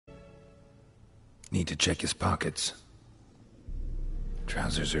Need to check his pockets.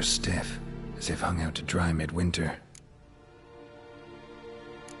 Trousers are stiff, as if hung out to dry midwinter.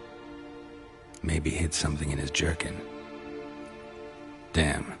 Maybe hid something in his jerkin.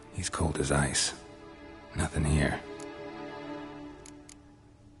 Damn, he's cold as ice. Nothing here.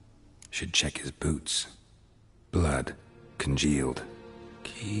 Should check his boots. Blood, congealed.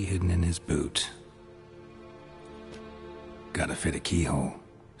 Key hidden in his boot. Gotta fit a keyhole.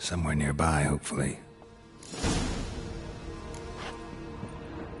 Somewhere nearby, hopefully.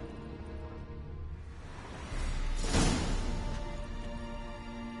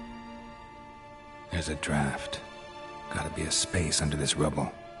 There's a draft. Gotta be a space under this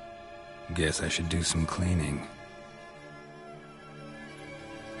rubble. Guess I should do some cleaning.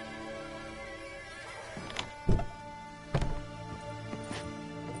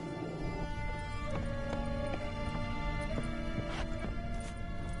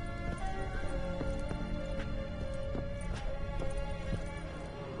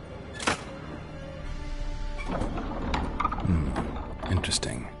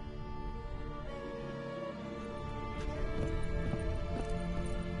 Interesting.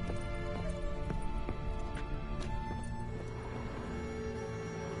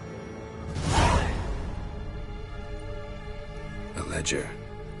 A ledger.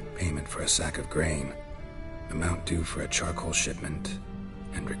 Payment for a sack of grain. Amount due for a charcoal shipment.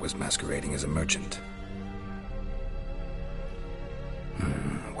 Hendrik was masquerading as a merchant.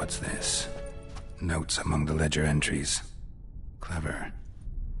 What's this? Notes among the ledger entries. Clever.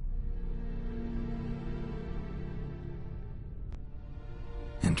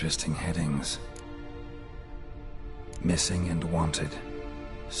 Interesting headings. Missing and wanted.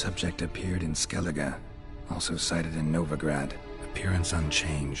 Subject appeared in Skellige. Also cited in Novigrad. Appearance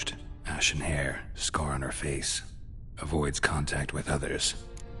unchanged. Ashen hair. Scar on her face. Avoids contact with others.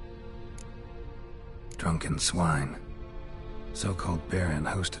 Drunken swine. So-called Baron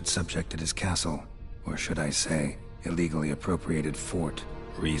hosted subject at his castle. Or should I say, illegally appropriated fort.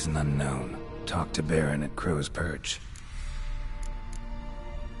 Reason unknown. Talked to Baron at Crow's Perch.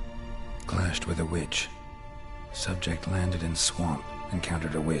 Clashed with a witch. Subject landed in swamp.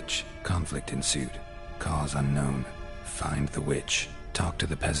 Encountered a witch. Conflict ensued. Cause unknown. Find the witch. Talk to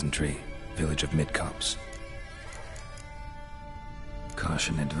the peasantry. Village of Midcopse.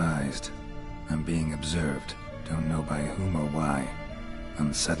 Caution advised. I'm being observed. Don't know by whom or why.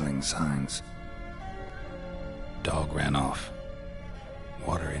 Unsettling signs. Dog ran off.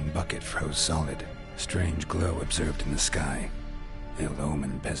 Water in bucket froze solid. Strange glow observed in the sky. Ill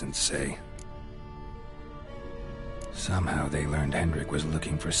omen, peasants say. Somehow they learned Hendrik was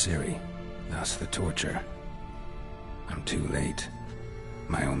looking for Ciri. Thus the torture. I'm too late.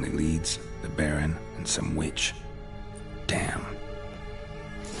 My only leads, the Baron and some witch. Damn.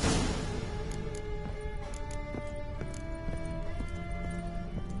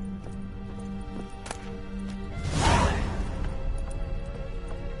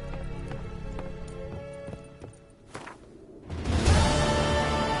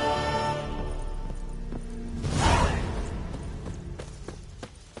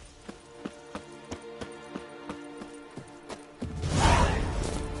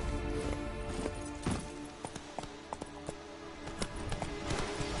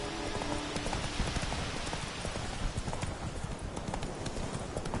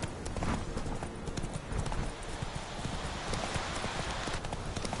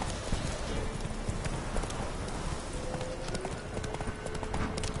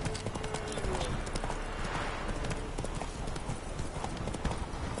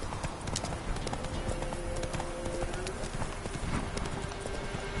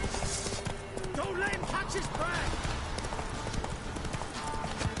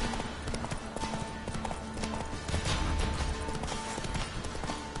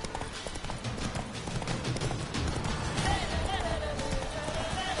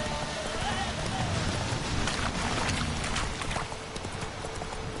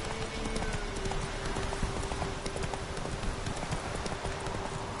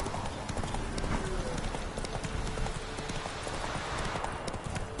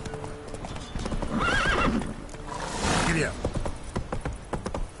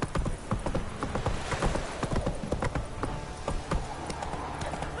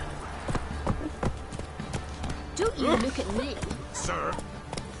 Don't you look at me. Sir.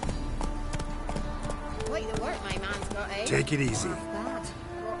 Quite the work my man's got, eh? Take it easy. Bad.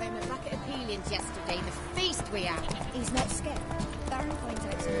 Brought him a bucket of peelings yesterday. The feast we had. He's not scared. Baron points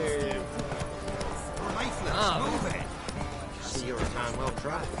out some mistake. Move it. See you're a man well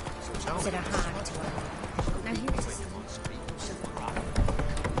tried. So tell me. Said a hard to her. Now here's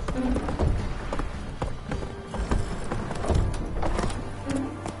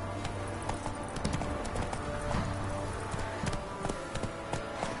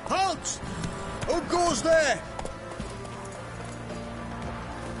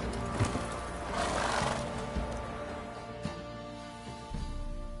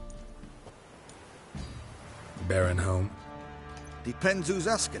Baron home? Depends who's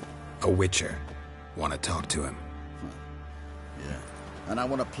asking. A witcher. Want to talk to him. Yeah. And I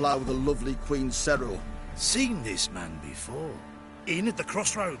want to plough the lovely Queen Cero. Seen this man before. In at the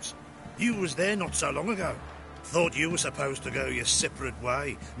crossroads. You was there not so long ago. Thought you were supposed to go your separate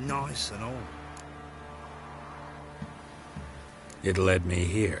way, nice and all. It led me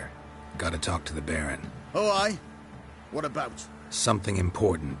here. Gotta talk to the Baron. Oh, aye? What about? Something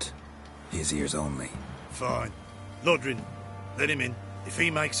important. His ears only. Fine. Lodrin, let him in. If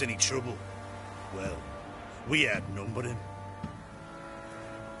he makes any trouble, well, we outnumber him.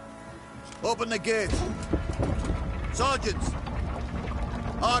 Open the gate. Sergeants!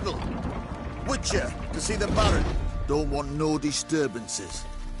 Ardle! Witcher, to see the Baron. Don't want no disturbances.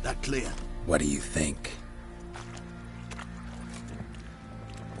 That clear? What do you think?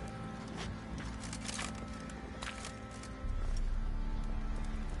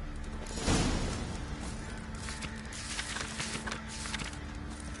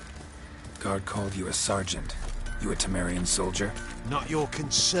 Guard called you a sergeant. You a Temerian soldier? Not your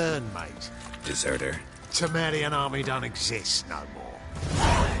concern, mate. Deserter. Temerian army don't exist no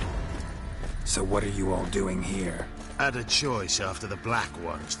more. So what are you all doing here? Had a choice after the Black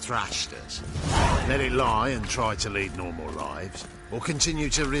Ones thrashed us. Let it lie and try to lead normal lives, or continue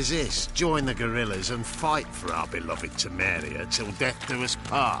to resist, join the guerrillas and fight for our beloved Temeria till death do us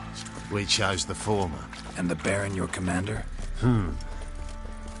part. We chose the former. And the Baron your commander?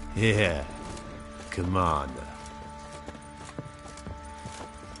 Yeah, commander.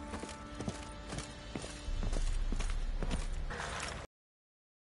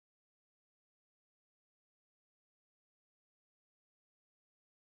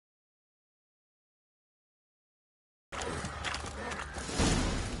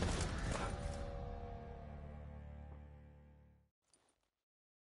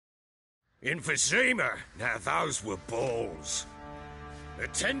 Emphysema. Now those were balls.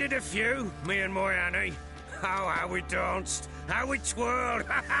 Attended a few, me and my Annie. Oh, how we danced, how we twirled.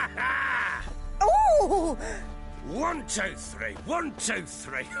 Ha ha ha! Oh! 1, 2, 3. 1, 2,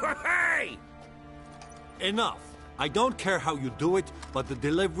 3. Hey! Enough. I don't care how you do it, but the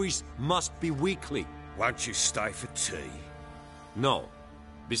deliveries must be weekly. Won't you stay for tea? No.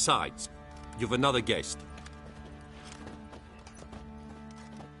 Besides, you've another guest.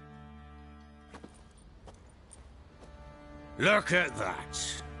 Look at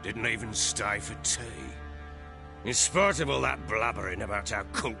that. Didn't even stay for tea. In spite of all that blabbering about how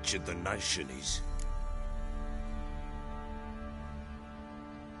cultured the nation is.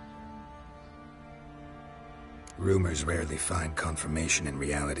 Rumors rarely find confirmation in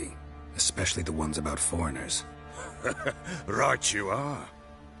reality, especially the ones about foreigners. Right you are.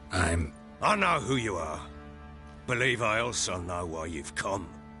 I know who you are. Believe I also know why you've come.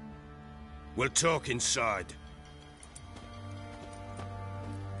 We'll talk inside.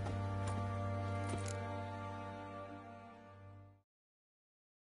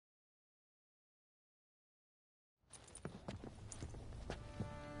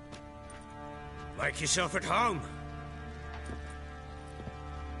 Make yourself at home.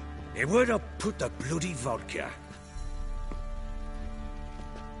 Now, where'd I put the bloody vodka?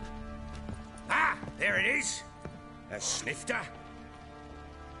 Ah, there it is. A snifter.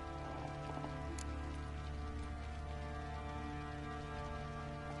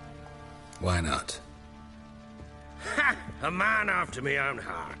 Why not? Ha! A man after my own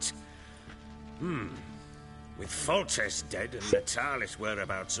heart. With Foltest dead and Natalis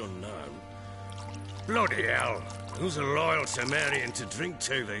whereabouts unknown. Bloody hell. Who's a loyal Temerian to drink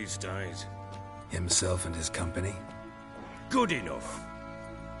to these days? Himself and his company? Good enough.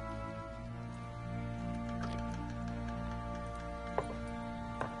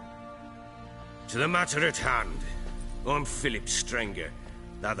 To the matter at hand. I'm Philip Strenger.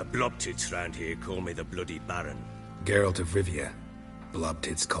 Now the Blobtits round here call me the Bloody Baron. Geralt of Rivia.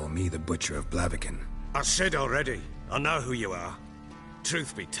 Blobtits call me the Butcher of Blaviken. I said already, I know who you are.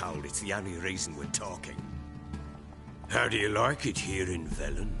 Truth be told, it's the only reason we're talking. How do you like it here in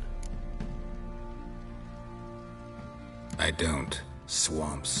Velen? I don't.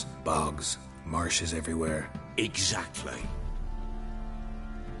 Swamps, bogs, marshes everywhere. Exactly.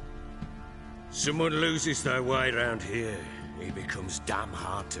 Someone loses their way around here, he becomes damn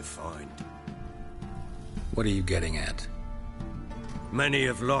hard to find. What are you getting at? Many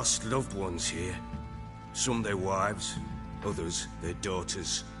have lost loved ones here. Some their wives, others their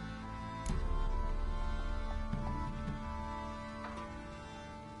daughters.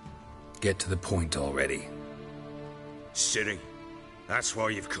 Get to the point already. Ciri, that's why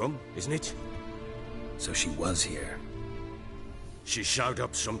you've come, isn't it? So she was here. She showed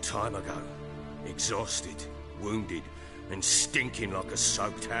up some time ago. Exhausted, wounded and stinking like a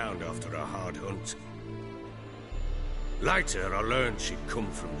soaked hound after a hard hunt. Later, I learned she'd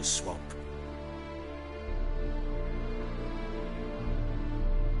come from the swamp.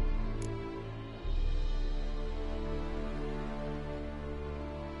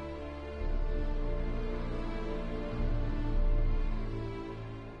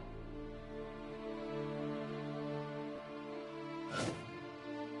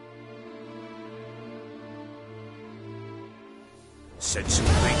 Said some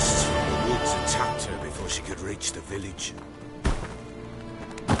beasts from the woods attacked her before she could reach the village.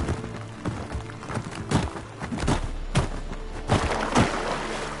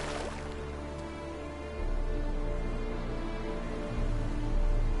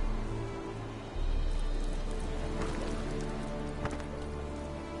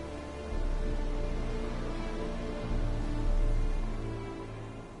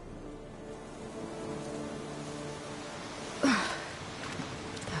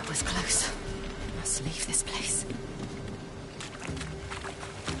 Was close. Must leave this place.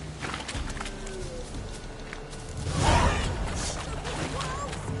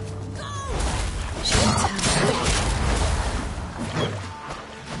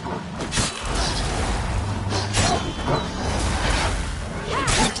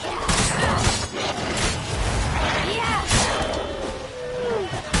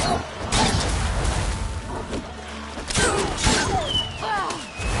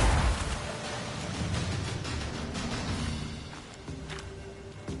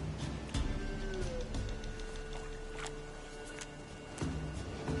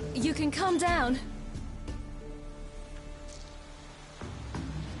 You can calm down.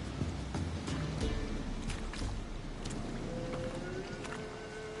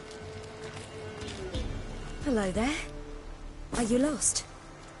 Hello there. Are you lost?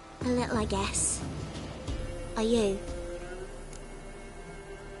 A little, I guess. Are you?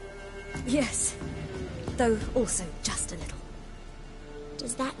 Yes. Though also just a little.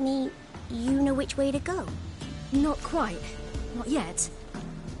 Does that mean you know which way to go? Not quite. Not yet.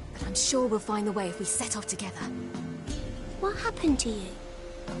 But I'm sure we'll find the way if we set off together. What happened to you?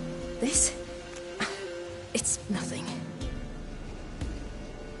 This? It's nothing.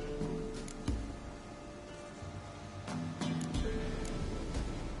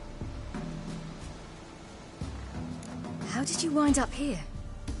 How did you wind up here?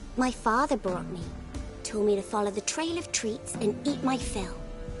 My father brought me. Told me to follow the trail of treats and eat my fill.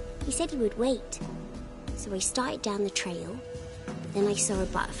 He said he would wait. So I started down the trail, but then I saw a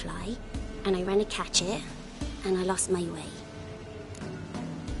butterfly, and I ran to catch it, and I lost my way.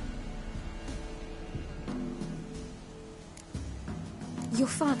 Your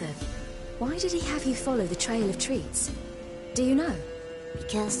father, why did he have you follow the trail of treats? Do you know?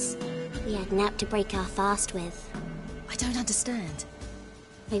 Because we had nap to break our fast with. I don't understand.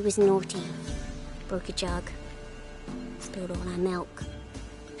 I was naughty. Broke a jug. Spilled all our milk.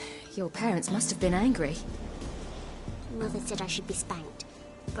 Your parents must have been angry. Mother said I should be spanked,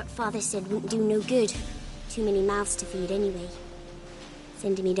 but Father said wouldn't do no good. Too many mouths to feed anyway.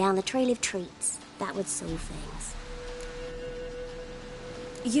 Sending me down the trail of treats, that would solve things.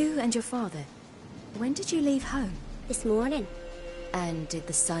 You and your father, when did you leave home? This morning. And did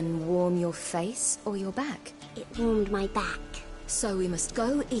the sun warm your face or your back? It warmed my back. So we must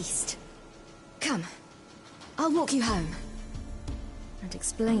go east. Come, I'll walk you home. And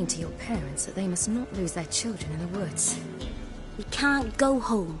explain to your parents that they must not lose their children in the woods. We can't go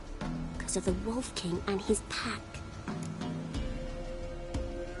home because of the Wolf King and his pack.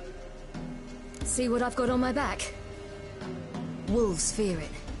 See what I've got on my back? Wolves fear it.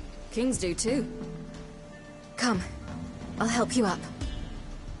 Kings do too. Come, I'll help you up.